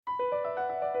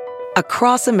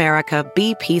Across America,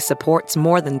 BP supports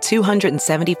more than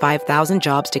 275,000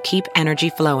 jobs to keep energy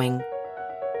flowing.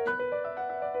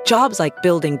 Jobs like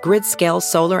building grid-scale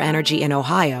solar energy in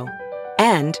Ohio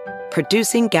and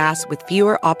producing gas with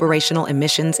fewer operational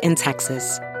emissions in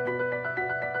Texas.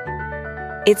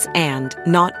 It's and,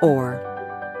 not or.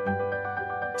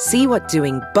 See what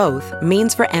doing both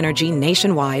means for energy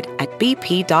nationwide at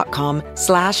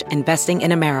bp.com/investing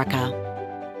in America.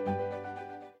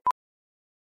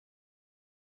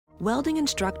 Welding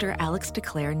instructor Alex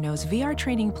DeClaire knows VR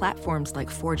training platforms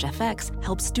like Forge FX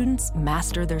help students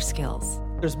master their skills.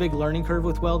 There's a big learning curve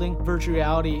with welding. Virtual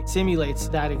reality simulates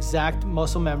that exact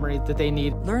muscle memory that they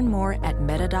need. Learn more at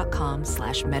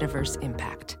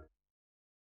meta.com/metaverseimpact.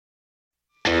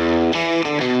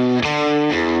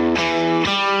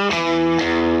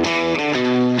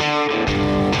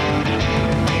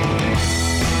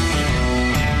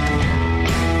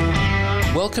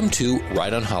 Welcome to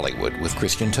Right on Hollywood with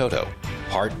Christian Toto,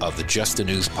 part of the Just the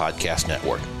News podcast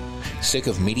network. Sick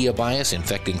of media bias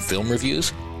infecting film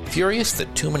reviews? Furious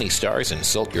that too many stars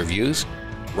insult your views?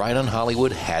 Right on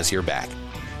Hollywood has your back.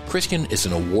 Christian is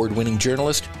an award-winning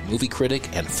journalist, movie critic,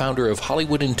 and founder of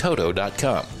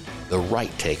HollywoodInToto.com, the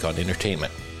right take on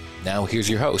entertainment. Now here's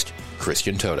your host,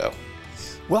 Christian Toto.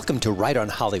 Welcome to Right on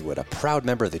Hollywood, a proud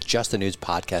member of the Just the News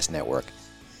podcast network.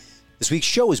 This week's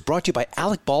show is brought to you by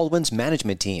Alec Baldwin's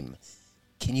management team.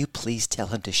 Can you please tell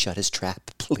him to shut his trap,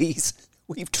 please?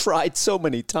 We've tried so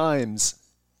many times.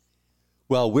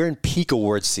 Well, we're in peak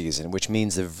awards season, which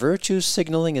means the virtue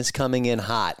signaling is coming in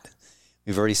hot.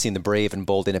 We've already seen the Brave and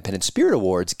Bold Independent Spirit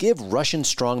Awards give Russian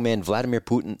strongman Vladimir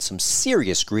Putin some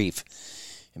serious grief.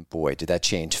 And boy, did that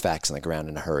change facts on the ground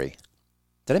in a hurry.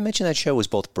 Did I mention that show was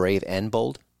both brave and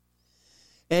bold?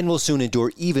 And we'll soon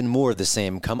endure even more of the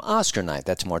same come Oscar night.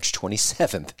 That's March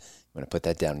 27th. I'm going to put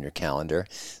that down on your calendar.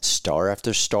 Star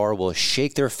after star will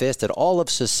shake their fist at all of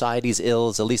society's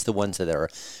ills, at least the ones that are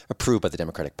approved by the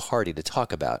Democratic Party to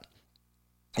talk about.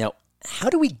 Now, how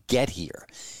do we get here?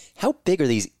 How big are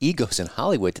these egos in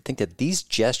Hollywood to think that these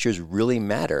gestures really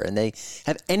matter and they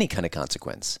have any kind of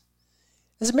consequence?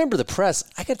 As a member of the press,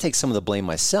 I got to take some of the blame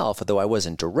myself, although I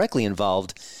wasn't directly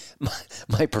involved.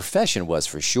 My profession was,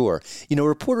 for sure. You know,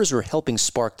 reporters are helping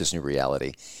spark this new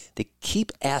reality. They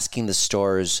keep asking the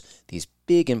stars these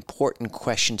big, important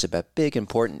questions about big,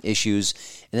 important issues,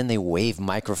 and then they wave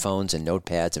microphones and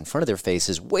notepads in front of their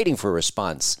faces, waiting for a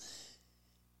response.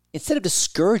 Instead of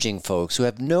discouraging folks who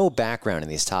have no background in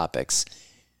these topics,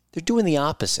 they're doing the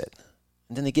opposite.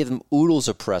 And then they give them oodles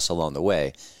of press along the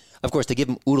way. Of course, they give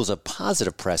them oodles of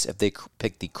positive press if they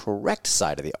pick the correct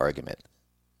side of the argument.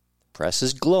 Press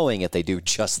is glowing if they do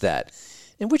just that.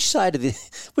 And which side of the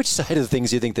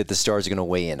things do you think that the stars are going to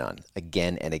weigh in on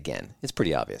again and again? It's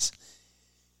pretty obvious.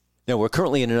 Now, we're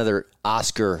currently in another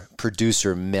Oscar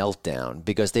producer meltdown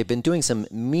because they've been doing some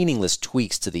meaningless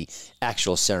tweaks to the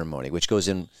actual ceremony, which goes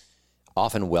in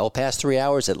often well past 3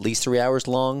 hours, at least 3 hours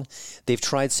long. They've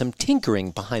tried some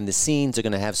tinkering behind the scenes. They're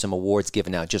going to have some awards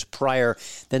given out just prior.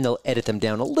 Then they'll edit them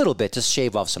down a little bit to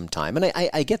shave off some time. And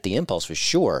I get the impulse for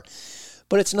sure.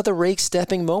 But it's another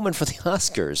rake-stepping moment for the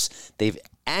Oscars. They've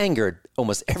angered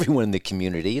almost everyone in the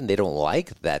community, and they don't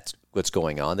like that what's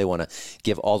going on. They want to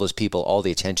give all those people all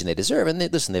the attention they deserve. And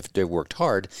they've worked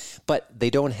hard, but they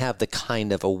don't have the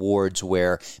kind of awards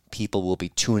where people will be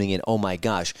tuning in, oh my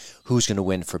gosh, who's going to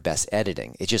win for best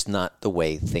editing? It's just not the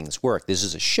way things work. This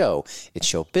is a show. It's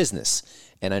show business.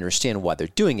 And I understand why they're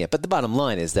doing it. But the bottom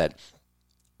line is that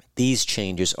these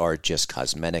changes are just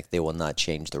cosmetic. They will not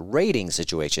change the rating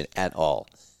situation at all.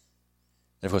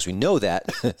 And of course, we know that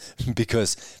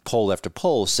because poll after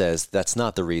poll says that's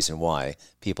not the reason why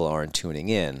people aren't tuning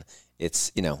in.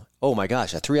 It's, oh my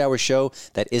gosh, a 3-hour show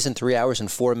that isn't 3 hours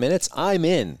and 4 minutes? I'm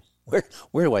in. Where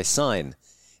do I sign?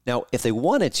 Now, if they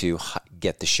wanted to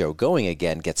get the show going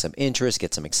again, get some interest,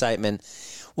 get some excitement,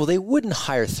 well, they wouldn't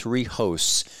hire 3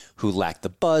 hosts who lack the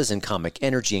buzz and comic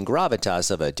energy and gravitas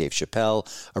of a Dave Chappelle,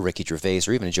 a Ricky Gervais,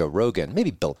 or even a Joe Rogan.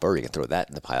 Maybe Bill Burr, you can throw that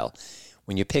in the pile.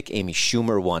 When you pick Amy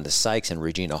Schumer, Wanda Sykes, and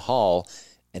Regina Hall,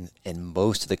 and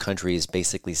most of the country is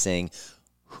basically saying,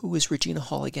 who is Regina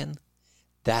Hall again?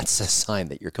 That's a sign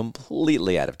that you're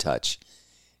completely out of touch.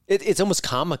 It's almost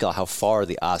comical how far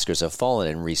the Oscars have fallen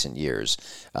in recent years.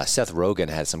 Seth Rogen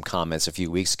had some comments a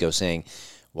few weeks ago saying,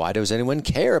 why does anyone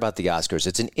care about the Oscars?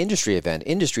 It's an industry event.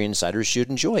 Industry insiders should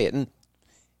enjoy it. And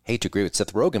I hate to agree with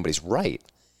Seth Rogen, but he's right.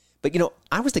 But,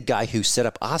 I was the guy who set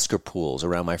up Oscar pools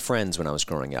around my friends when I was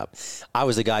growing up. I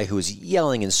was the guy who was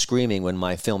yelling and screaming when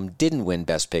my film didn't win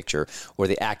Best Picture or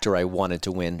the actor I wanted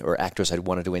to win or actress I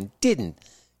wanted to win didn't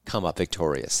come up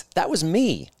victorious. That was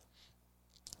me.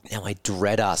 Now I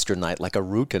dread Oscar night like a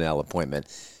root canal appointment.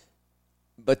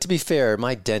 But to be fair,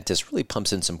 my dentist really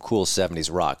pumps in some cool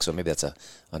 70s rock, so maybe that's an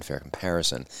unfair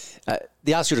comparison.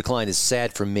 The Oscar decline is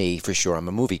sad for me, for sure. I'm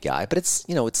a movie guy, but it's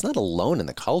not alone in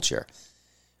the culture.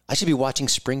 I should be watching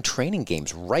spring training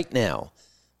games right now.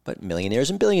 But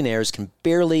millionaires and billionaires can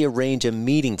barely arrange a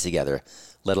meeting together,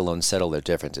 let alone settle their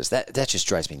differences. That just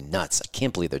drives me nuts. I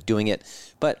can't believe they're doing it,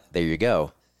 but there you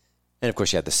go. And of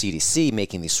course, you have the CDC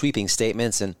making these sweeping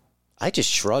statements, and I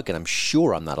just shrug, and I'm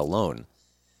sure I'm not alone.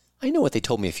 I know what they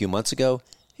told me a few months ago.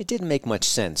 It didn't make much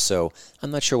sense, so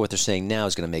I'm not sure what they're saying now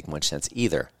is going to make much sense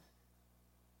either.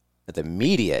 But the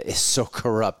media is so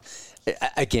corrupt.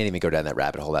 I can't even go down that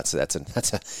rabbit hole.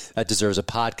 That deserves a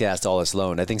podcast all its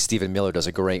own. I think Stephen Miller does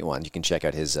a great one. You can check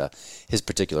out his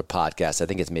particular podcast. I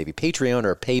think it's maybe Patreon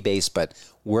or pay-based, but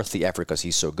worth the effort because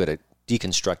he's so good at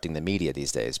deconstructing the media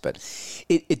these days. But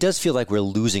it does feel like we're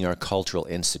losing our cultural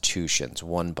institutions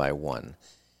one by one.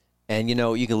 And,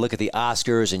 you can look at the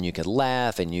Oscars and you can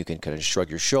laugh and you can kind of shrug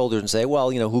your shoulders and say, well,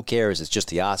 who cares? It's just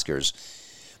the Oscars.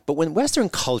 But when Western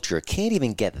culture can't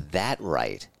even get that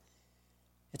right,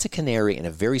 it's a canary in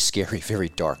a very scary, very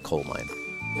dark coal mine.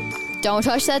 Don't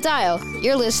touch that dial.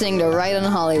 You're listening to Right on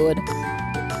Hollywood.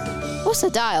 What's the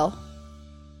dial?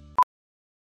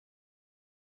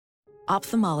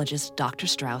 Ophthalmologist Dr.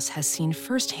 Strauss has seen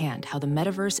firsthand how the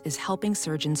metaverse is helping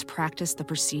surgeons practice the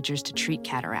procedures to treat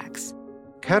cataracts.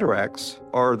 Cataracts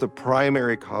are the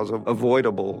primary cause of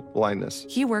avoidable blindness.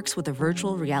 He works with a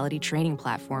virtual reality training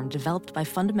platform developed by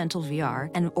Fundamental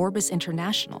VR and Orbis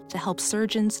International to help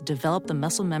surgeons develop the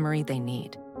muscle memory they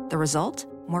need. The result?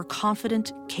 More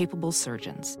confident, capable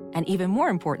surgeons. And even more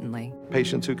importantly,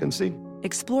 patients who can see.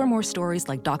 Explore more stories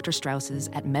like Dr. Strauss's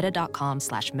at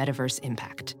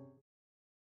meta.com/metaverseimpact.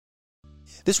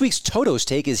 This week's Toto's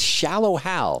Take is Shallow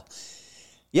Hal.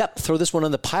 Yep, throw this one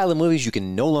on the pile of movies you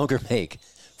can no longer make.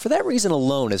 For that reason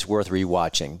alone, it's worth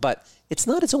rewatching, but it's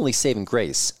not its only saving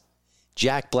grace.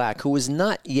 Jack Black, who was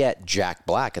not yet Jack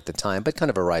Black at the time, but kind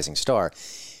of a rising star,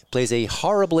 plays a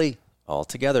horribly,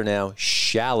 altogether now,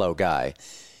 shallow guy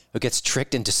who gets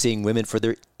tricked into seeing women for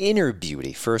their inner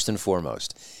beauty, first and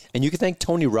foremost. And you can thank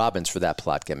Tony Robbins for that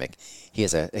plot gimmick. He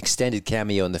has an extended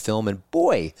cameo in the film, and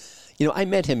boy, I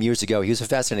met him years ago. He was a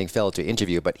fascinating fellow to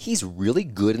interview, but he's really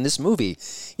good in this movie.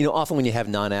 Often when you have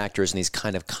non-actors in these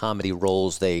kind of comedy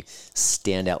roles, they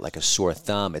stand out like a sore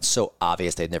thumb. It's so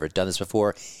obvious they'd never done this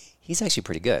before. He's actually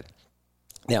pretty good.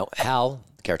 Now, Hal,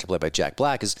 the character played by Jack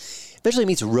Black, eventually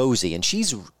meets Rosie, and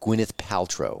she's Gwyneth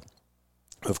Paltrow,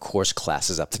 who, of course,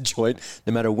 classes up the joint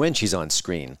no matter when she's on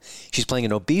screen. She's playing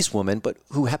an obese woman, but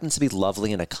who happens to be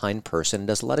lovely and a kind person and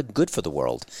does a lot of good for the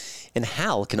world. And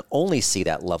Hal can only see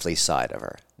that lovely side of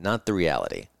her, not the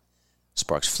reality.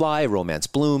 Sparks fly, romance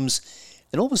blooms,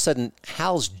 and all of a sudden,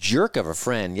 Hal's jerk of a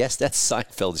friend, yes, that's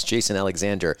Seinfeld's Jason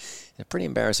Alexander, in a pretty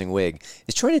embarrassing wig,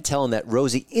 is trying to tell him that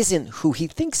Rosie isn't who he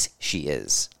thinks she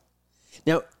is.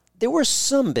 Now, there were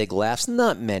some big laughs,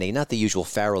 not many, not the usual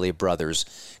Farrelly brothers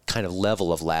kind of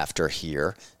level of laughter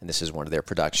here, and this is one of their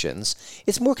productions.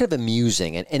 It's more kind of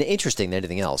amusing and interesting than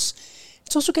anything else.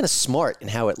 It's also kind of smart in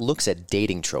how it looks at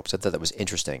dating tropes. I thought that was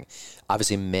interesting.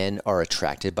 Obviously, men are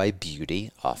attracted by beauty,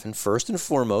 often first and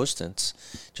foremost, and it's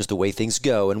just the way things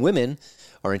go, and women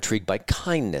are intrigued by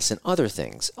kindness and other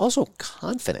things, also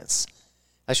confidence.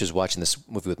 I was watching this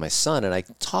movie with my son, and I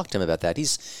talked to him about that. He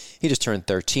just turned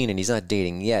 13, and he's not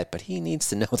dating yet, but he needs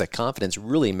to know that confidence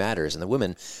really matters, and the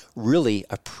women really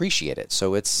appreciate it.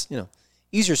 So it's,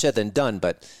 easier said than done,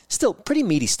 but still pretty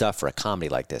meaty stuff for a comedy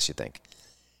like this, you think.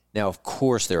 Now, of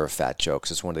course, there are fat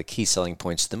jokes. It's one of the key selling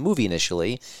points of the movie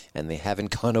initially, and they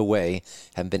haven't gone away,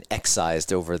 haven't been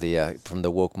excised over from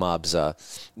the woke mob's,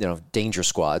 danger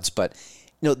squads. But,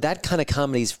 that kind of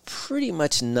comedy is pretty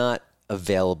much not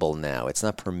available now. It's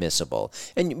not permissible.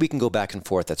 And we can go back and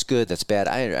forth. That's good, that's bad.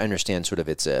 I understand sort of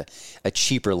it's a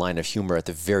cheaper line of humor at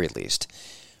the very least.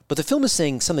 But the film is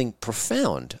saying something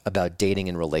profound about dating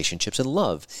and relationships and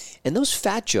love. And those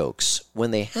fat jokes,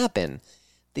 when they happen,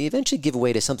 they eventually give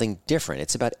way to something different.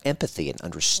 It's about empathy and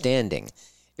understanding.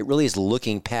 It really is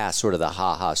looking past sort of the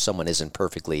ha-ha, someone isn't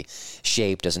perfectly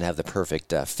shaped, doesn't have the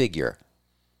perfect figure.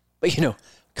 But,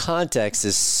 context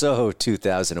is so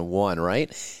 2001,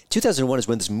 right? 2001 is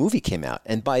when this movie came out.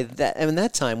 And by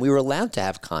that time, we were allowed to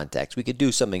have context. We could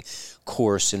do something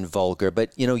coarse and vulgar,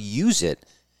 but, use it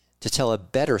to tell a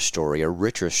better story, a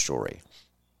richer story.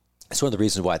 It's one of the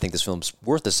reasons why I think this film's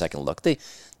worth a second look.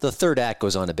 The third act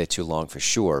goes on a bit too long for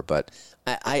sure, but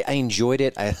I enjoyed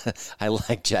it. I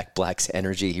like Jack Black's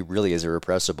energy. He really is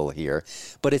irrepressible here.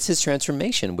 But it's his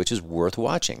transformation, which is worth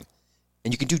watching.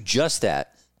 And you can do just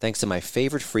that thanks to my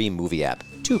favorite free movie app,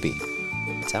 Tubi.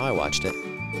 That's how I watched it.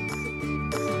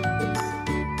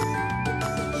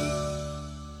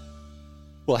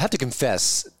 Well, I have to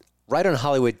confess, Right on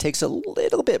Hollywood takes a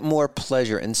little bit more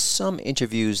pleasure in some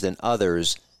interviews than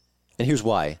others, and here's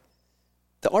why.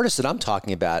 The artists that I'm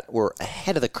talking about were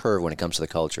ahead of the curve when it comes to the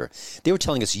culture. They were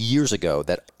telling us years ago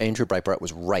that Andrew Breitbart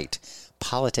was right.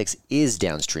 Politics is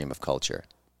downstream of culture.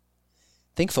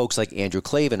 Think folks like Andrew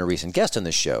Klavan, a recent guest on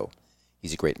this show.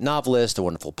 He's a great novelist, a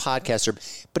wonderful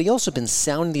podcaster, but he also been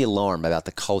sounding the alarm about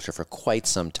the culture for quite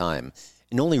some time.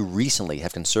 And only recently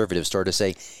have conservatives started to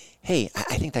say, hey,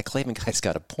 I think that Klavan guy's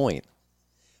got a point.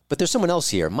 But there's someone else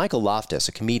here, Michael Loftus,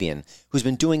 a comedian, who's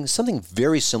been doing something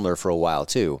very similar for a while,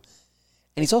 too.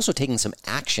 And he's also taking some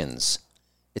actions.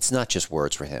 It's not just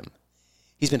words for him.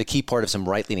 He's been a key part of some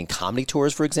right-leaning comedy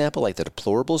tours, for example, like the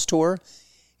Deplorables tour.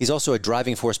 He's also a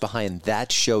driving force behind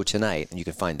That Show Tonight, and you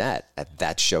can find that at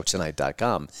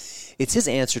thatshowtonight.com. It's his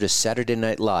answer to Saturday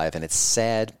Night Live and its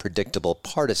sad, predictable,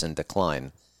 partisan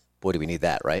decline. Boy, do we need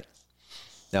that, right?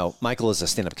 Now, Michael is a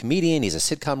stand-up comedian, he's a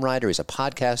sitcom writer, he's a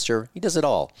podcaster, he does it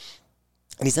all.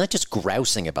 And he's not just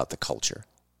grousing about the culture.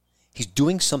 He's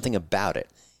doing something about it.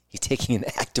 He's taking an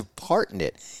active part in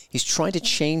it. He's trying to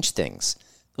change things.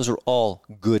 Those are all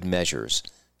good measures,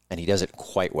 and he does it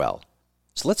quite well.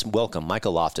 So let's welcome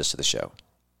Michael Loftus to the show.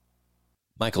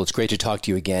 Michael, it's great to talk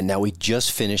to you again. Now, we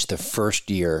just finished the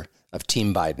first year of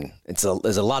Team Biden.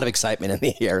 There's a lot of excitement in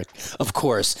the air, of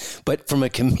course, but from a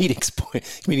comedian's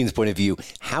point of view,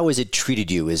 how has it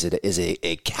treated you? Is it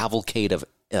a cavalcade of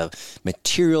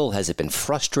material? Has it been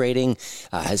frustrating?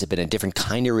 Has it been a different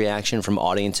kind of reaction from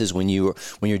audiences when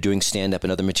you're doing stand-up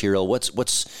and other material? How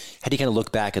do you kind of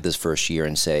look back at this first year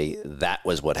and say that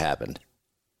was what happened?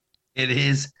 It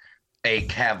is a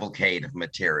cavalcade of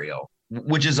material,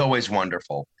 which is always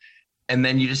wonderful. And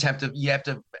then you have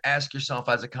to ask yourself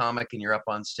as a comic and you're up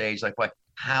on stage, like, what,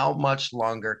 how much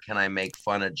longer can I make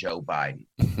fun of Joe Biden?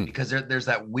 Because there's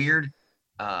that weird,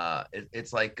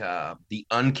 it's like the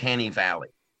uncanny valley.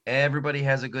 Everybody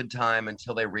has a good time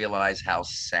until they realize how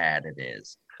sad it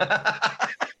is.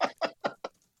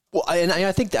 Well, and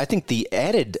I think the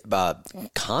added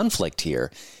conflict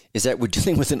here is that we're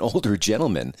dealing with an older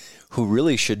gentleman who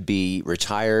really should be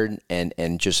retired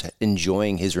and just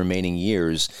enjoying his remaining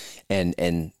years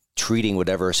and treating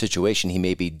whatever situation he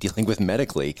may be dealing with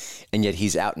medically, and yet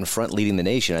he's out in front leading the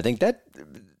nation. I think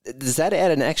does that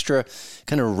add an extra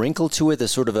kind of wrinkle to it? The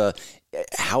sort of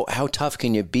how tough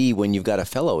can you be when you've got a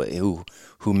fellow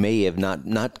who may have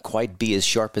not quite be as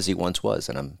sharp as he once was?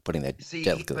 And I'm putting that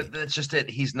delicately. But that's just it.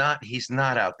 He's not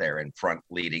out there in front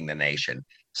leading the nation.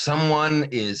 Someone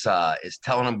is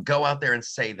telling him, go out there and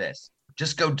say this.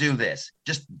 Just go do this.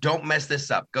 Just don't mess this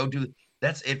up. Go do.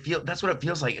 That's what it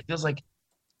feels like. It feels like,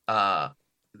 but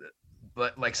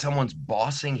like someone's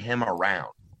bossing him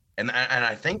around, and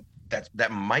I think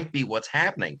that might be what's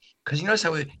happening, because you notice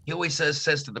how he always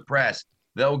says to the press,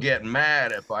 they'll get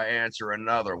mad if I answer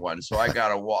another one, so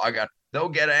they'll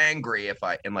get angry if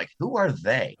I, and like, who are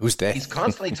they? Who's they? He's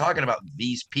constantly talking about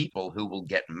these people who will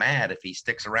get mad if he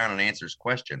sticks around and answers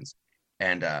questions.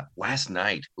 And last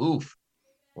night,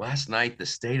 the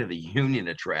State of the Union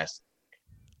address,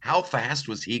 how fast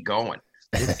was he going?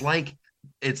 It's like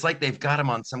they've got him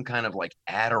on some kind of like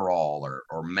Adderall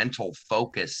or mental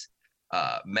focus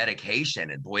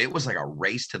medication, and boy, it was like a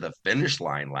race to the finish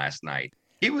line last night.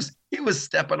 He was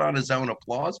stepping on his own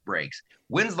applause breaks.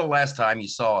 When's the last time you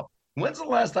saw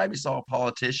a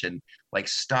politician like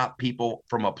stop people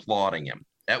from applauding him?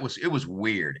 It was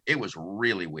weird. It was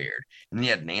really weird. And then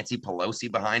you had Nancy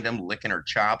Pelosi behind him licking her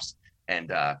chops,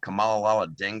 and Kamala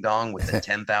Ding Dong with a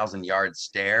 10,000-yard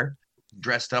stare,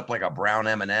 dressed up like a brown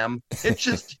M&M.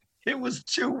 It was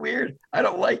too weird. I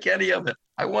don't like any of it.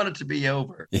 I want it to be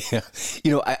over. Yeah.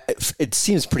 It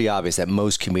seems pretty obvious that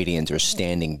most comedians are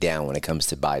standing down when it comes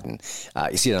to Biden.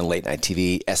 You see it on late night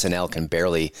TV. SNL can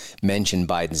barely mention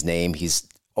Biden's name. He's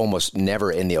almost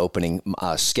never in the opening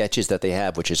sketches that they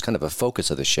have, which is kind of a focus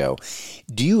of the show.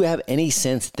 Do you have any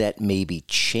sense that may be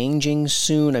changing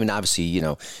soon? I mean, obviously,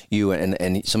 you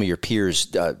and some of your peers,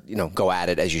 go at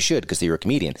it as you should because you're a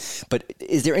comedian. But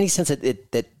is there any sense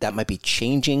that might be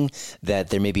changing, that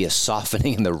there may be a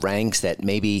softening in the ranks, that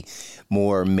maybe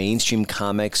more mainstream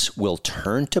comics will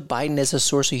turn to Biden as a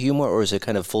source of humor, or is it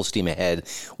kind of full steam ahead?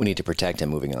 We need to protect him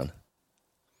moving on.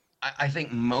 I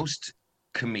think most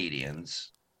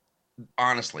comedians,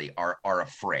 honestly, are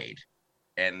afraid,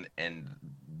 and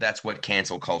that's what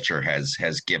cancel culture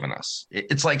has given us.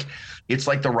 It's like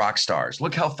the rock stars.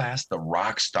 Look how fast the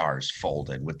rock stars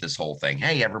folded with this whole thing.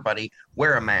 Hey, everybody,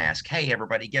 wear a mask. Hey,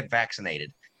 everybody, get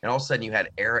vaccinated. And all of a sudden you had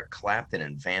Eric Clapton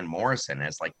and Van Morrison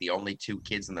as like the only two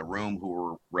kids in the room who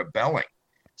were rebelling.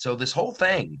 So this whole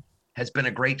thing has been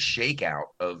a great shakeout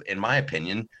of, in my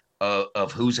opinion,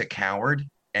 of who's a coward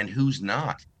and who's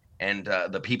not. And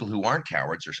the people who aren't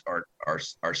cowards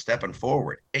are stepping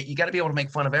forward. You got to be able to make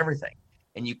fun of everything,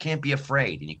 and you can't be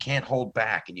afraid, and you can't hold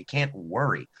back, and you can't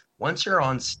worry. Once you're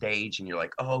on stage and you're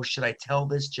like, oh, should I tell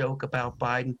this joke about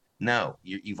Biden? No,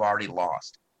 you've already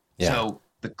lost. Yeah. So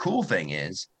the cool thing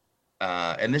is,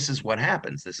 and this is what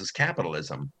happens. This is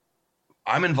capitalism.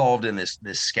 I'm involved in this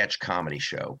sketch comedy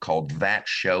show called That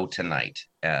Show Tonight,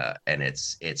 and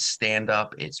it's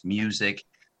stand-up, it's music,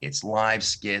 it's live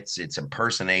skits, it's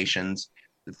impersonations.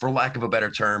 For lack of a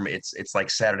better term, it's like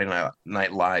Saturday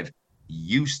Night Live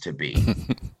used to be.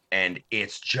 And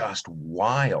it's just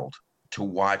wild to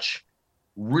watch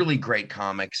really great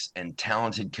comics and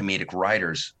talented comedic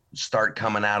writers start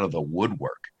coming out of the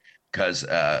woodwork, because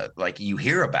like you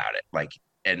hear about it, like,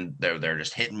 and they're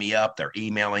just hitting me up, they're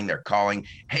emailing, they're calling,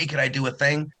 hey, could I do a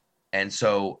thing? And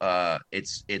so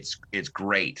it's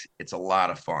great. It's a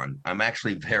lot of fun. I'm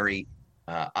actually very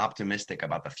optimistic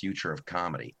about the future of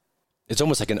comedy. It's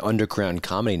almost like an underground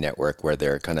comedy network where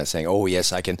they're kind of saying, oh,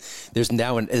 yes, I can. There's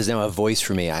now a voice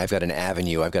for me. I've got an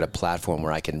avenue. I've got a platform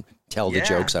where I can tell the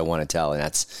jokes I want to tell. And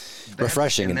that's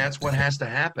refreshing. And that's what has to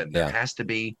happen. There has to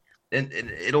be, and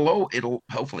it'll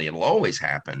hopefully always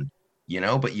happen, you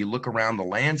know, but you look around the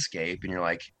landscape and you're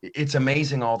like, it's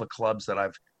amazing all the clubs that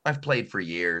I've played for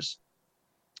years.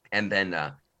 And then,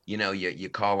 you know, you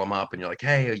call them up and you're like,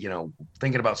 hey, you know,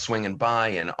 thinking about swinging by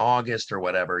in August or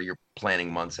whatever, you're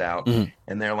planning months out. Mm-hmm.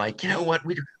 And they're like, you know what,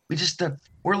 we just,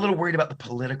 we're a little worried about the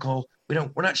political.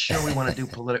 We're not sure we want to do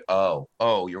political.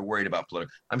 Oh, you're worried about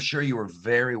political. I'm sure you were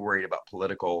very worried about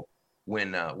political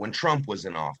when Trump was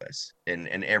in office, and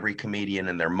every comedian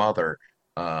and their mother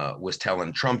was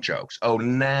telling Trump jokes. Oh,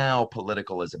 now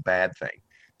political is a bad thing.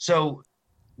 So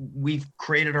we've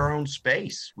created our own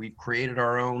space. We've created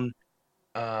our own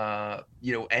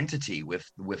entity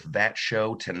with That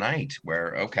Show Tonight,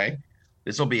 where, okay,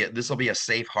 this will be a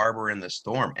safe harbor in the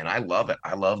storm. And I love it.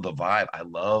 I love the vibe. I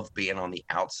love being on the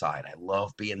outside. I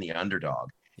love being the underdog.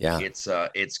 Yeah.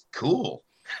 It's cool.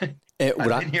 I've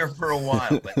been here for a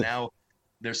while, but now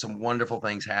there's some wonderful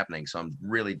things happening. So I'm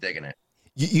really digging it.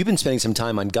 You've been spending some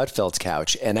time on Gutfeld's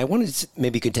couch, and I wanted to,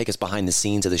 maybe you could take us behind the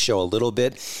scenes of the show a little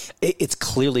bit. It's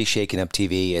clearly shaking up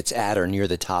TV. It's at or near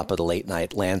the top of the late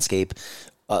night landscape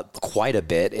quite a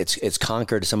bit. It's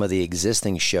conquered some of the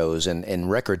existing shows in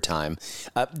record time.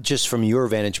 Just from your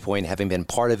vantage point, having been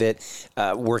part of it,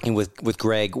 working with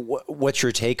Greg, what's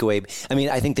your takeaway? I mean,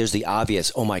 I think there's the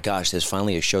obvious, oh my gosh, there's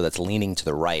finally a show that's leaning to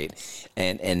the right,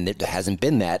 and there hasn't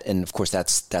been that. And of course,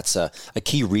 that's a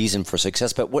key reason for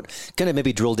success. But what kind of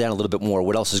maybe drill down a little bit more?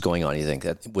 What else is going on, you think,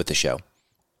 with the show?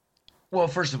 Well,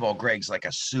 first of all, Greg's like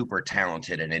a super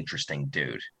talented and interesting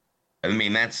dude. I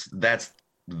mean, that's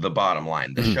the bottom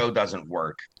line. The show doesn't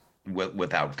work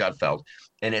without Gutfeld,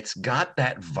 and it's got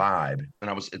that vibe.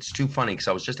 And it's too funny because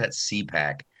I was just at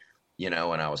CPAC, you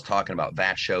know, and I was talking about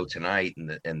That Show Tonight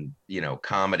and you know,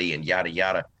 comedy and yada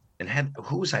yada, and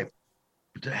who was I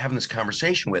having this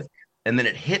conversation with? And then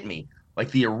it hit me, like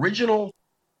the original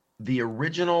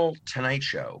Tonight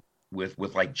Show with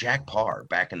like Jack Paar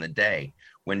back in the day,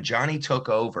 when Johnny took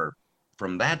over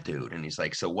from that dude, and he's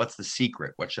like, so what's the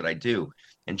secret? What should I do?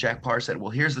 And Jack Paar said, well,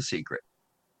 here's the secret.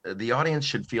 The audience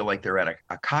should feel like they're at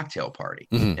a cocktail party,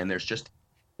 and there's just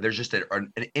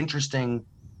an interesting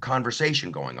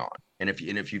conversation going on. And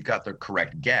if you've got the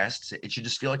correct guests, it should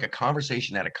just feel like a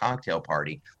conversation at a cocktail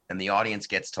party, and the audience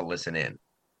gets to listen in.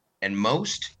 And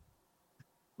most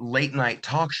late night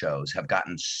talk shows have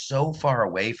gotten so far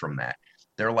away from that.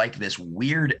 They're like this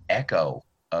weird echo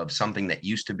of something that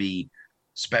used to be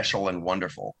special and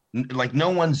wonderful. Like no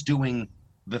one's doing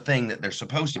the thing that they're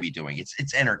supposed to be doing.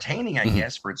 It's entertaining, I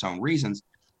guess, for its own reasons,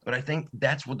 but I think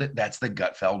that's the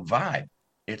Gutfeld vibe.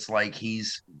 It's like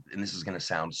and this is going to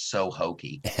sound so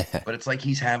hokey, but it's like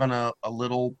he's having a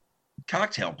little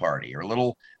cocktail party or a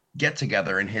little get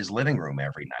together in his living room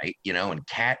every night, you know, and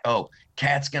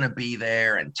Kat's going to be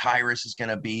there, and Tyrus is going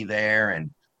to be there,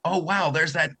 and oh wow,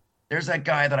 there's that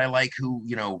guy that I like who,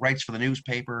 you know, writes for the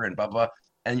newspaper and blah blah.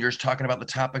 And you're just talking about the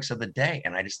topics of the day.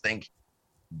 And I just think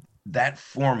that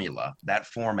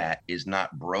format is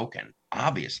not broken,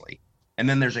 obviously. And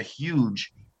then there's a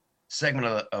huge segment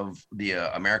of the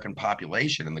American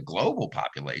population and the global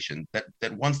population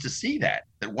that wants to see that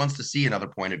wants to see another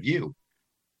point of view.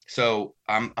 So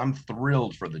I'm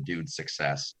thrilled for the dude's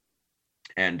success.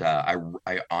 And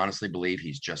I honestly believe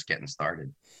he's just getting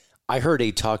started. I heard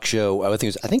a talk show, I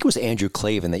think it was Andrew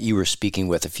Klavan that you were speaking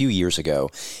with a few years ago,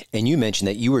 and you mentioned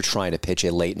that you were trying to pitch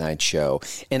a late night show.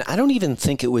 And I don't even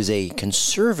think it was a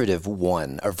conservative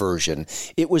a version.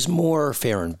 It was more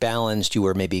fair and balanced. You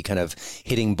were maybe kind of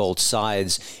hitting both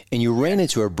sides, and you ran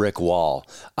into a brick wall.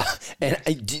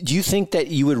 Do you think that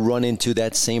you would run into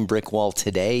that same brick wall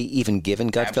today, even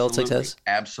given Gutfeld's success?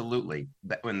 Absolutely.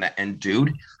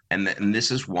 And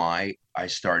this is why I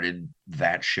started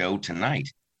that show tonight.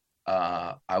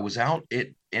 I was out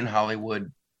in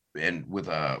Hollywood and with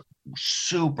a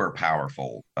super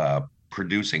powerful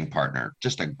producing partner,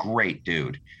 just a great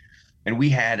dude. And we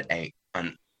had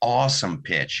an awesome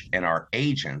pitch, and our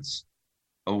agents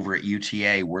over at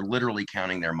UTA were literally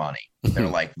counting their money. They're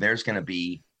like, there's going to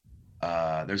be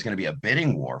a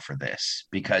bidding war for this,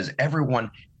 because everyone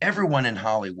in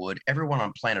Hollywood, everyone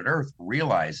on planet Earth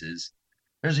realizes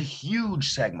there's a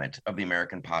huge segment of the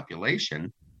American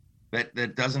population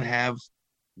that doesn't have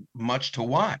much to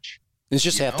watch. It's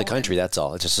just half the country. That's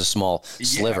all. It's just a small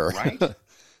sliver. Yeah, right.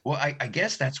 Well, I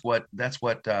guess that's what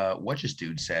What's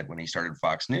Dude said when he started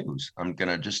Fox News. I'm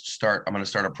gonna start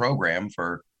a program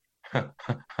for a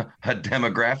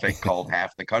demographic called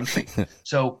half the country.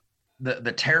 So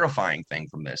the terrifying thing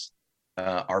from this,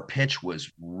 our pitch was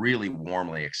really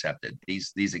warmly accepted.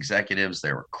 These executives,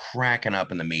 they were cracking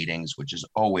up in the meetings, which is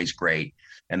always great.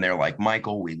 And they're like,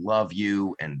 Michael, we love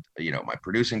you. And, my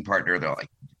producing partner, they're like,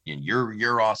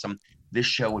 you're awesome. This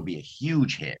show would be a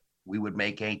huge hit. We would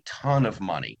make a ton of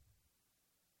money.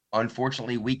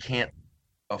 Unfortunately, we can't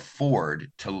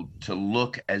afford to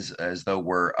look as though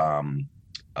we're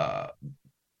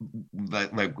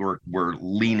like we're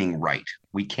leaning right.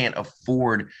 We can't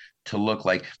afford to look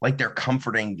like they're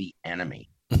comforting the enemy.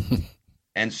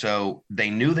 And so they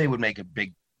knew they would make a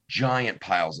big giant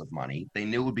piles of money. They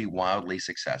knew it would be wildly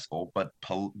successful, but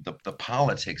the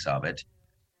politics of it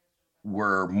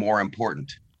were more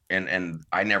important. And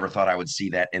I never thought I would see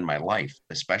that in my life,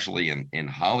 especially in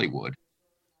Hollywood.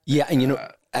 Yeah, and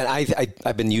and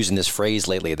I've been using this phrase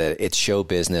lately that it's show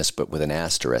business, but with an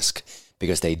asterisk,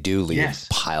 because they do leave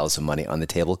piles of money on the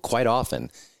table quite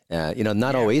often.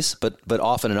 Not always, but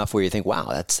often enough where you think, wow,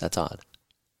 that's odd.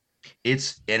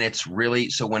 It's really,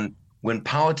 so when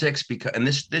politics and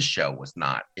this show was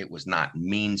not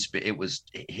mean, it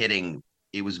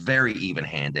was very even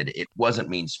handed. It wasn't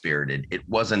mean spirited. It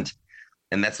wasn't,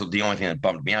 and that's the only thing that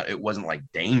bummed me out. It wasn't like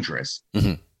dangerous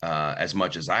as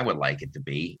much as I would like it to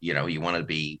be. You want to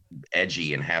be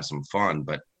edgy and have some fun,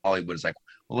 but Hollywood is like,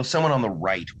 well, if someone on the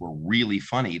right were really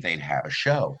funny, they'd have a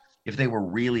show. If they were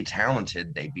really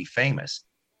talented, they'd be famous.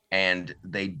 And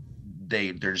they're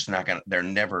just not gonna. They're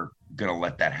never gonna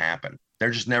let that happen.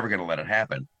 They're just never gonna let it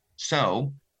happen.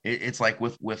 So it's like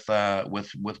with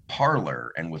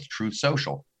Parler and with Truth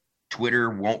Social, Twitter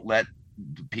won't let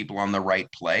people on the right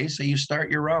play, so you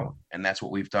start your own, and that's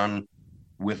what we've done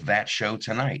with that show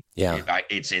tonight. Yeah,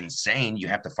 it's insane. You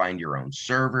have to find your own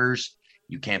servers.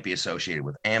 You can't be associated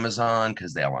with Amazon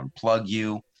because they'll unplug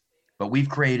you. But we've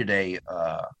created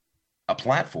a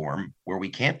platform where we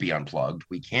can't be unplugged.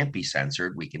 We can't be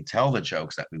censored. We can tell the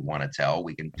jokes that we want to tell.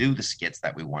 We can do the skits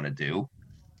that we want to do,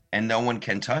 and no one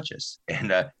can touch us.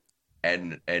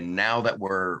 And now that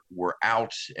we're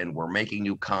out and we're making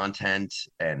new content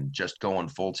and just going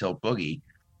full tilt boogie,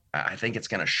 I think it's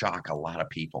going to shock a lot of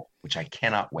people, which I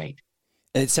cannot wait.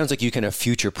 And it sounds like you kind of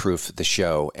future-proof the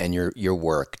show and your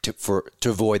work to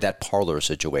avoid that Parler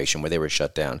situation where they were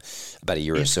shut down about a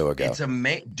year or so ago. It's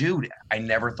dude. I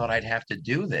never thought I'd have to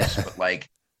do this, but like,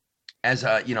 as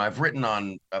I've written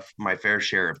on my fair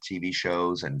share of TV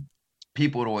shows, and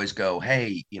people would always go,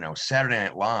 "Hey, Saturday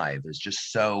Night Live is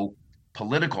just so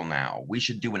political now. We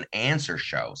should do an answer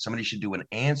show. Somebody should do an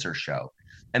answer show."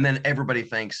 And then everybody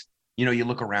thinks, you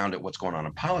look around at what's going on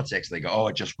in politics, they go, "Oh,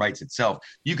 it just writes itself.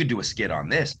 You could do a skit on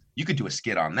this. You could do a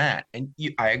skit on that." And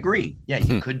I agree. Yeah,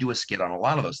 you could do a skit on a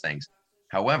lot of those things.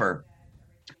 However,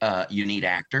 you need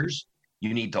actors.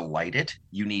 You need to light it.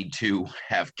 You need to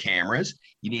have cameras.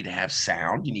 You need to have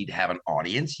sound. You need to have an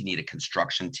audience. You need a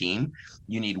construction team.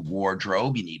 You need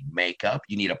wardrobe. You need makeup.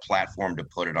 You need a platform to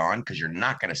put it on, because you're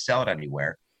not going to sell it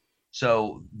anywhere.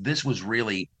 So this was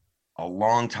really a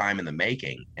long time in the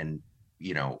making. And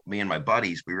me and my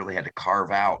buddies, we really had to carve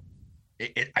out.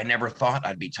 I never thought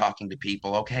I'd be talking to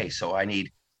people. Okay, so I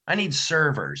need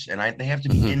servers, and they have to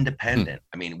be independent.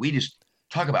 I mean, we just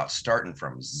talk about starting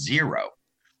from zero.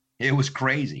 It was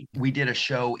crazy. We did a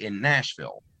show in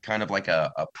Nashville, kind of like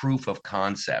a proof of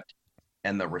concept,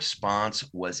 and the response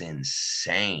was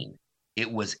insane.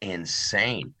 It was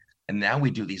insane. And now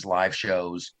we do these live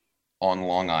shows on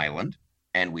Long Island,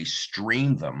 and we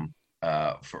stream them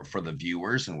for the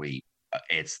viewers, and we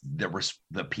it's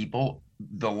the people,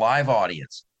 the live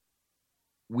audience.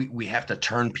 We have to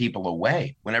turn people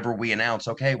away whenever we announce,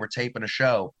 okay, we're taping a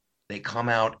show. They come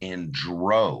out in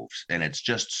droves, and it's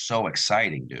just so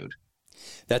exciting, dude.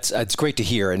 It's great to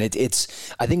hear, and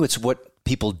it's I think it's what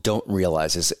people don't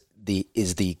realize is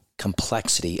the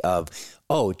complexity of,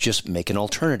 oh, just make an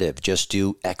alternative, just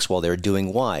do X while they're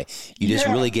doing Y. You just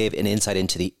really gave an insight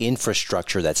into the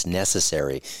infrastructure that's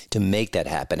necessary to make that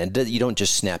happen. And you don't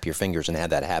just snap your fingers and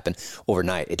have that happen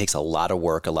overnight. It takes a lot of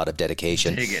work, a lot of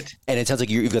dedication. Dig it. And it sounds like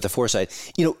you've got the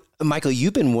foresight. You know, Michael,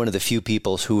 you've been one of the few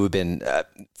people who have been,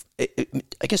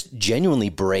 I guess, genuinely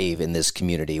brave in this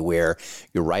community where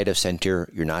you're right of center,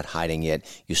 you're not hiding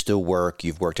it, you still work,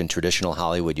 you've worked in traditional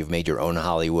Hollywood, you've made your own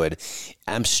Hollywood.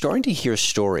 I'm starting to hear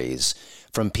stories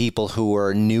from people who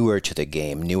are newer to the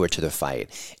game, newer to the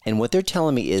fight. And what they're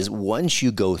telling me is once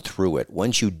you go through it,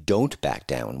 once you don't back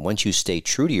down, once you stay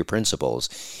true to your principles,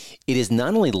 it is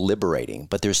not only liberating,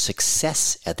 but there's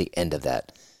success at the end of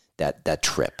that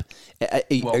trip.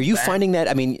 Are you finding that?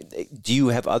 I mean, do you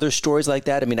have other stories like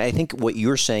that? I mean, I think what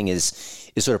you're saying is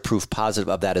sort of proof positive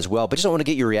of that as well. But just I want to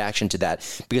get your reaction to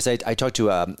that, because I talked to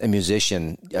a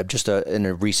musician in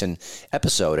a recent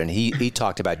episode, and he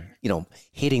talked about, you know,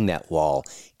 hitting that wall,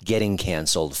 getting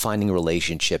canceled, finding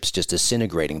relationships just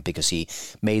disintegrating because he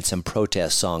made some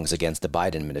protest songs against the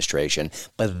Biden administration.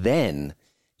 But then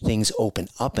things open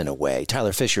up in a way.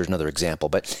 Tyler Fisher is another example.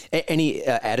 But any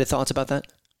added thoughts about that?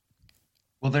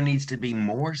 Well, there needs to be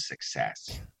more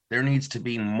success. There needs to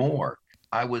be more.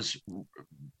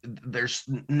 There's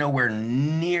nowhere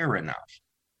near enough.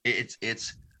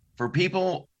 It's for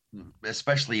people,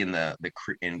 especially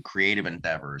in creative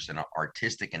endeavors and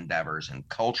artistic endeavors and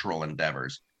cultural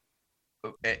endeavors.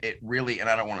 It really, and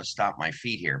I don't want to stop my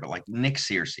feet here, but like Nick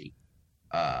Searcy,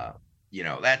 you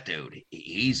know, that dude,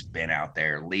 he's been out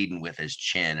there leading with his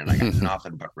chin, and I got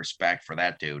nothing but respect for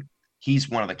that dude. He's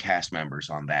one of the cast members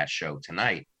on that show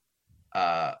tonight.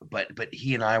 But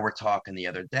he and I were talking the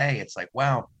other day. It's like,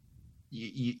 wow,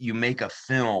 you make a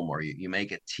film or you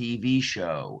make a TV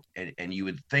show, and you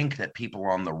would think that people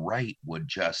on the right would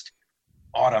just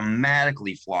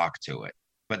automatically flock to it.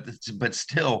 But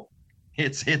still,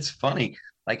 it's funny.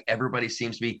 Like everybody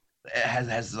seems to be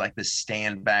has like this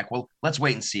stand back. Well, let's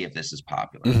wait and see if this is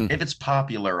popular. Mm-hmm. If it's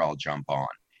popular, I'll jump on.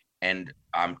 And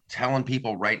I'm telling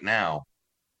people right now,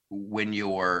 when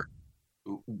you're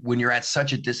at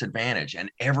such a disadvantage,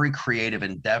 and every creative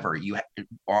endeavor you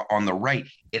on the right,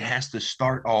 it has to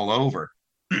start all over.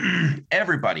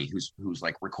 Everybody who's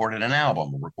like recorded an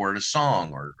album or recorded a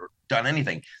song or done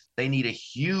anything, they need a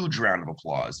huge round of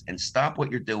applause, and stop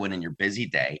what you're doing in your busy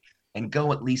day and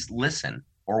go at least listen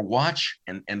or watch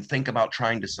and think about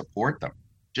trying to support them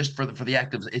just for the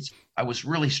act of it's. I was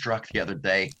really struck the other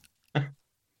day.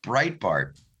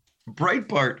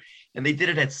 Breitbart, and they did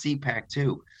it at CPAC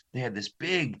too. They had this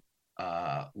big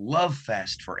love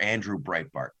fest for Andrew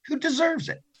Breitbart, who deserves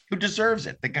it.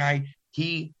 The guy,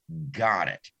 he got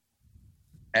it.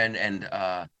 And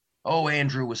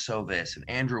Andrew was so this, and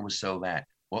Andrew was so that.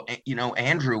 Well, you know,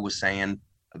 Andrew was saying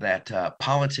that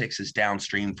politics is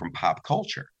downstream from pop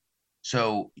culture.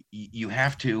 So you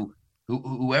have to,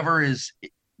 whoever is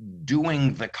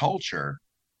doing the culture,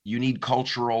 you need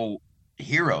cultural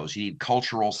heroes, you need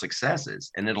cultural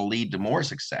successes, and it'll lead to more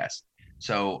success.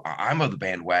 So I'm of the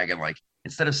bandwagon, like,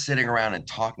 instead of sitting around and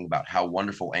talking about how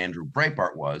wonderful Andrew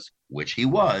Breitbart was, which he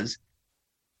was,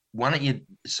 why don't you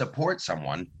support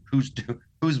someone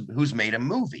who's made a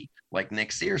movie like Nick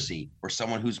Searcy, or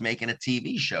someone who's making a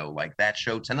TV show like that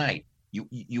show tonight?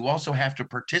 You also have to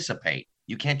participate.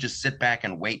 You can't just sit back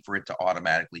and wait for it to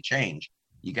automatically change.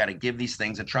 You got to give these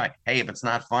things a try. Hey, if it's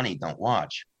not funny, don't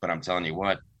watch. But I'm telling you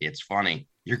what, it's funny.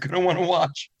 You're going to want to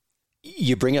watch.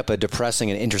 You bring up a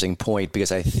depressing and interesting point,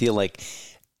 because I feel like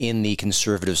in the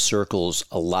conservative circles,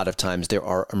 a lot of times there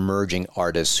are emerging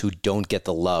artists who don't get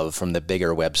the love from the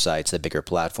bigger websites, the bigger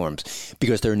platforms,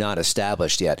 because they're not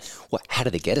established yet. Well, how do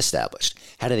they get established?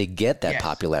 How do they get that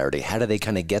popularity? How do they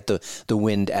kind of get the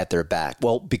wind at their back?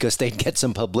 Well, because they get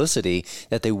some publicity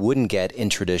that they wouldn't get in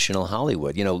traditional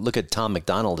Hollywood. You know, look at Tom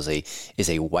McDonald is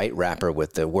a white rapper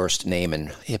with the worst name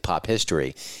in hip hop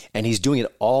history, and he's doing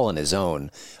it all on his own.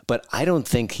 But I don't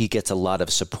think he gets a lot of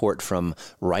support from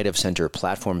right of center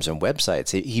platforms and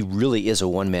websites. He really is a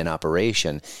one-man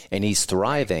operation, and he's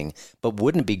thriving. But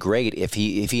wouldn't it be great if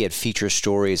he had feature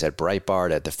stories at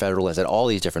Breitbart, at the Federalist, at all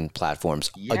these different platforms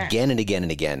again and again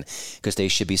and again? Because they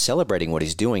should be celebrating what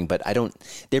he's doing. But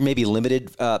there may be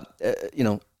limited,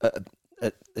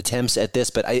 attempts at this,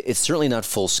 but it's certainly not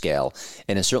full scale,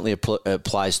 and it certainly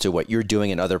applies to what you're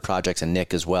doing and other projects, and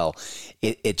Nick as well.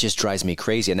 It just drives me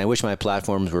crazy, and I wish my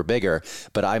platforms were bigger,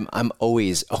 but I'm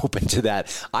always open to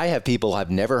that. I have people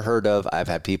I've never heard of. I've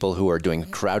had people who are doing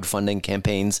crowdfunding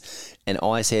campaigns, and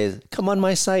all I say is, come on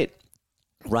my site,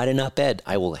 write an op-ed.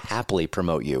 I will happily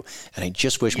promote you. And I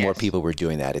just wish more people were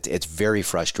doing that. It's very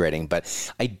frustrating,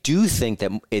 but I do think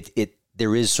that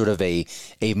there is sort of a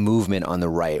movement on the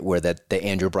right where that the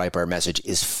Andrew Breitbart message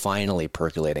is finally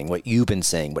percolating. What you've been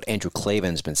saying, what Andrew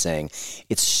Klavan's been saying,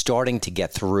 it's starting to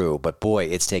get through, but boy,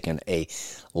 it's taken a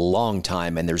long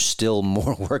time and there's still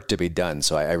more work to be done.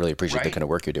 So I really appreciate the kind of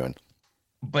work you're doing.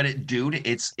 But dude,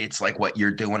 it's like what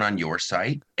you're doing on your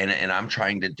site, and I'm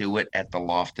trying to do it at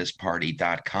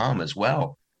theloftusparty.com as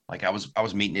well. Like I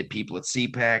was meeting at people at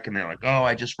CPAC, and they're like, "Oh,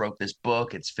 I just wrote this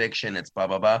book. It's fiction. It's blah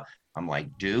blah blah." I'm like,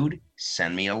 "Dude,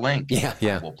 send me a link. Yeah.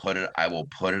 I will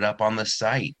put it up on the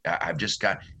site. I've just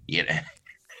got it,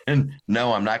 and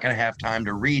no, I'm not gonna have time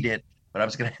to read it, but I'm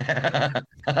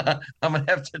gonna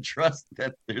have to trust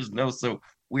that there's no so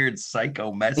weird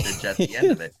psycho message at the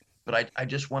end of it." But I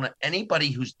just want to,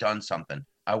 anybody who's done something,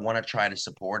 I want to try to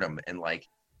support them. And like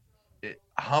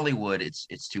Hollywood,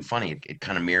 it's too funny. It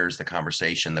kind of mirrors the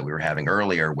conversation that we were having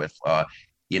earlier with,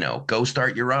 go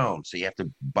start your own. So you have to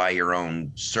buy your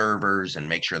own servers and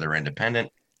make sure they're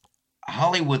independent. The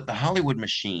Hollywood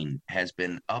machine has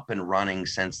been up and running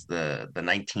since the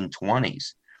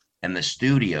 1920s. And the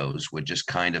studios would just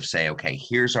kind of say, okay,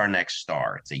 here's our next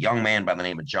star. It's a young man by the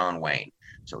name of John Wayne.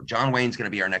 So John Wayne's going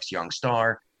to be our next young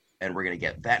star. And we're going to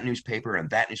get that newspaper and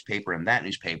that newspaper and that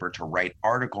newspaper to write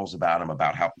articles about him,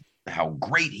 about how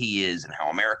great he is and how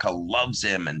America loves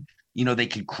him. And, they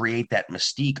could create that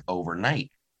mystique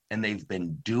overnight. And they've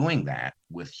been doing that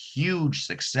with huge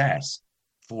success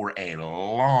for a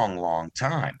long, long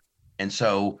time. And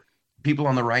so people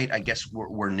on the right, I guess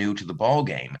we're new to the ball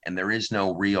game, and there is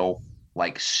no real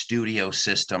like studio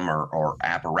system or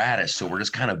apparatus. So we're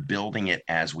just kind of building it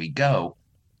as we go.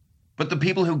 But the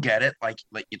people who get it, like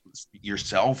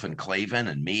yourself and Klavan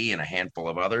and me and a handful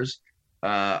of others,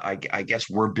 I guess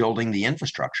we're building the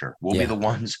infrastructure. We'll be the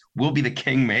ones. We'll be the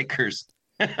kingmakers.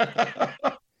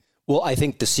 Well, I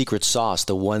think the secret sauce,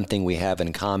 the one thing we have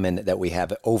in common that we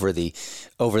have over the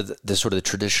sort of the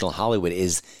traditional Hollywood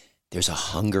is there's a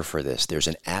hunger for this. There's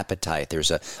an appetite.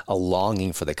 There's a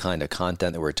longing for the kind of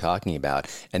content that we're talking about.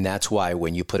 And that's why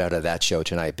when you put out that show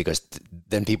tonight, because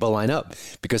then people line up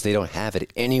because they don't have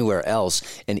it anywhere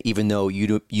else. And even though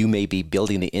you may be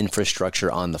building the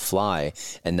infrastructure on the fly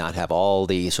and not have all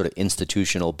the sort of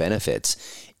institutional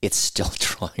benefits, it's still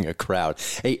drawing a crowd.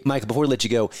 Hey, Mike, before we let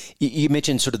you go, you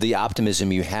mentioned sort of the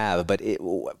optimism you have, but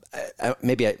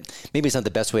maybe it's not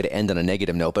the best way to end on a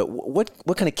negative note, but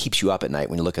what kind of keeps you up at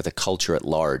night when you look at the culture at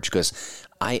large? Because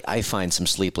I find some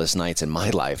sleepless nights in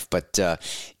my life, but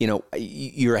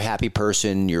you're a happy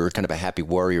person, you're kind of a happy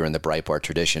warrior in the Breitbart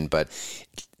tradition, but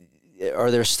are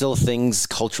there still things,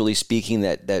 culturally speaking,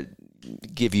 that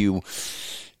give you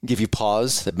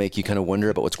pause, that make you kind of wonder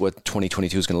about what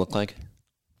 2022 is going to look like?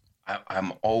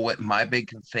 I'm always, my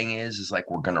big thing is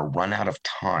like, we're going to run out of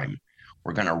time.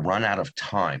 We're going to run out of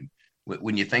time.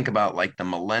 When you think about like the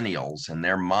millennials and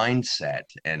their mindset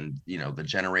and, the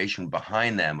generation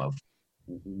behind them of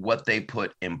what they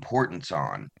put importance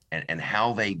on and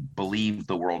how they believe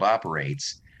the world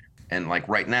operates. And like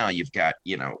right now you've got,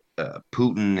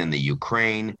 Putin and the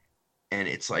Ukraine, and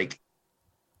it's like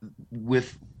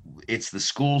it's the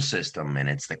school system and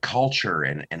it's the culture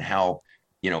and how,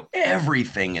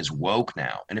 everything is woke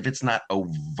now. And if it's not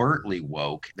overtly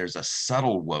woke, there's a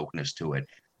subtle wokeness to it.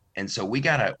 And so we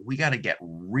gotta get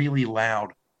really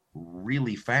loud,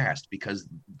 really fast, because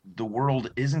the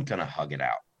world isn't gonna hug it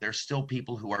out. There's still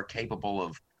people who are capable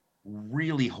of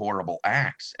really horrible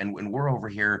acts. And when we're over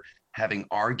here having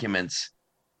arguments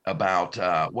about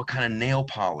what kind of nail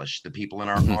polish the people in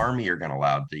our army are going to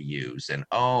allow to use. And,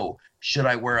 should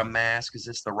I wear a mask? Is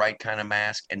this the right kind of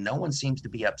mask? And no one seems to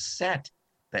be upset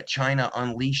that China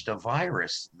unleashed a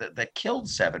virus that killed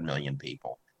 7 million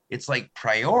people. It's like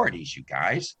priorities, you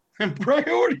guys.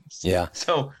 Priorities. Yeah.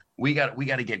 So we got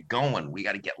to get going. We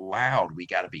got to get loud. We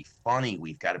got to be funny.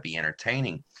 We've got to be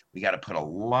entertaining. We got to put a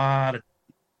lot of,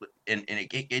 and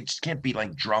it just can't be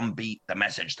like drumbeat, the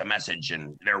message,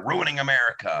 and they're ruining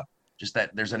America. Just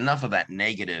that there's enough of that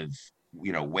negative,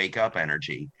 wake up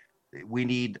energy. We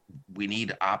need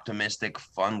optimistic,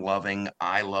 fun loving,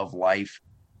 I love life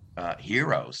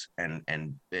heroes. And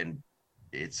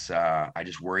it's I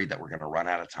just worried that we're going to run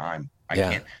out of time. I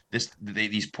can't,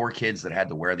 these poor kids that had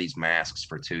to wear these masks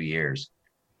for 2 years.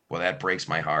 Well, that breaks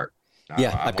my heart.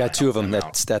 Yeah, I've got two of them.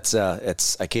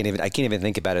 I can't even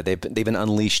think about it. They've been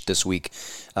unleashed this week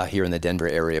here in the Denver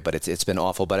area, but it's been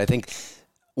awful. But I think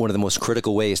one of the most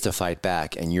critical ways to fight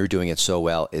back, and you're doing it so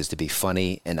well, is to be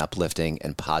funny and uplifting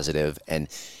and positive and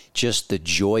just the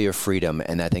joy of freedom.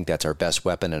 And I think that's our best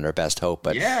weapon and our best hope.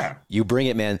 But yeah, you bring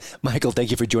it, man. Michael,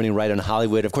 thank you for joining Right on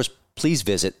Hollywood. Of course, please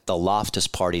visit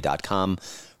theloftusparty.com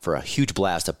for a huge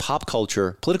blast of pop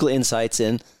culture, political insights,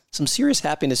 and some serious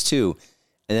happiness too.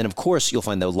 And then, of course, you'll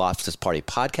find the Loftus Party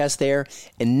podcast there.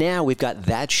 And now we've got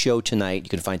That Show Tonight. You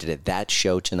can find it at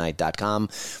thatshowtonight.com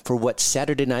for what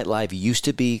Saturday Night Live used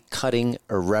to be: cutting,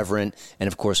 irreverent, and,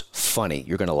 of course, funny.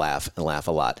 You're going to laugh and laugh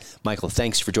a lot. Michael,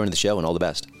 thanks for joining the show and all the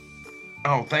best.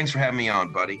 Oh, thanks for having me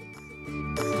on, buddy.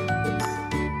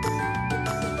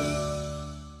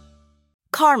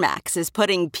 CarMax is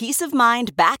putting peace of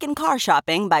mind back in car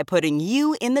shopping by putting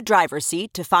you in the driver's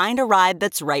seat to find a ride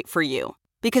that's right for you.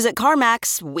 Because at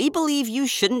CarMax, we believe you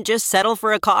shouldn't just settle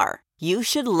for a car. You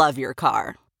should love your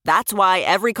car. That's why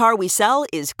every car we sell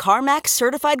is CarMax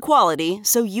certified quality,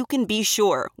 so you can be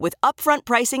sure with upfront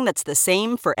pricing that's the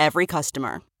same for every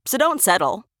customer. So don't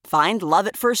settle. Find love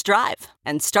at first drive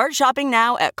and start shopping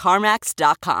now at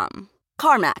CarMax.com.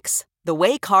 CarMax, the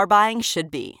way car buying should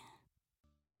be.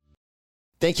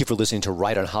 Thank you for listening to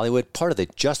Right on Hollywood, part of the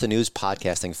Just the News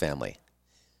podcasting family.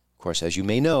 Of course, as you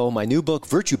may know, my new book,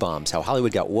 Virtue Bombs: How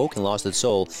Hollywood Got Woke and Lost Its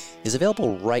Soul, is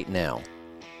available right now.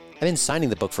 I've been signing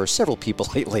the book for several people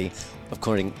lately,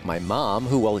 including my mom,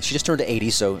 who, well, she just turned 80,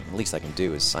 so the least I can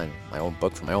do is sign my own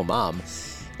book for my own mom,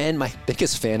 and my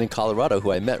biggest fan in Colorado,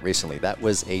 who I met recently. That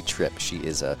was a trip. She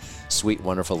is a sweet,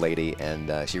 wonderful lady,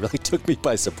 and she really took me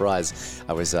by surprise.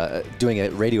 I was doing a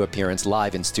radio appearance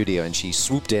live in studio, and she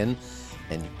swooped in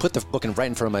and put the book right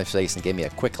in front of my face and gave me a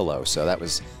quick hello. So that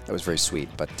was very sweet.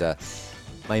 But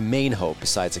my main hope,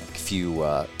 besides a few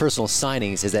personal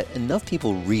signings, is that enough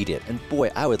people read it. And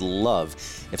boy, I would love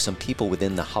if some people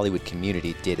within the Hollywood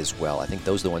community did as well. I think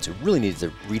those are the ones who really need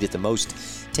to read it the most,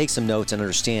 take some notes, and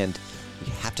understand we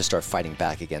have to start fighting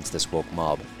back against this woke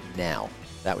mob now.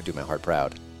 That would do my heart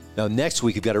proud. Now, next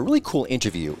week, we've got a really cool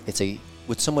interview. It's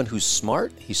with someone who's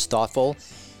smart, he's thoughtful,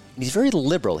 and he's very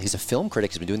liberal. He's a film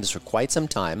critic. He's been doing this for quite some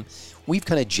time. We've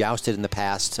kind of jousted in the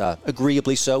past,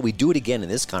 agreeably so. We do it again in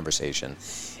this conversation.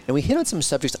 And we hit on some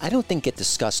subjects I don't think get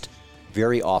discussed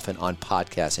very often on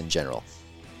podcasts in general.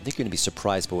 I think you're going to be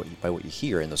surprised by what you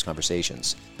hear in those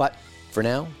conversations. But for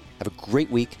now, have a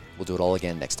great week. We'll do it all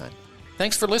again next time.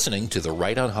 Thanks for listening to the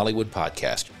Right on Hollywood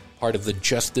podcast, part of the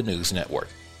Just the News Network.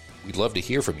 We'd love to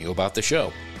hear from you about the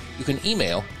show. You can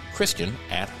email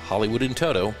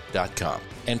Christian@HollywoodInToto.com.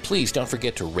 And please don't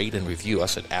forget to rate and review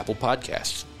us at Apple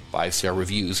Podcasts. 5-star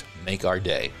reviews make our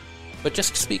day. But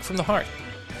just speak from the heart.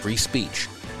 Free speech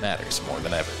matters more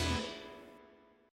than ever.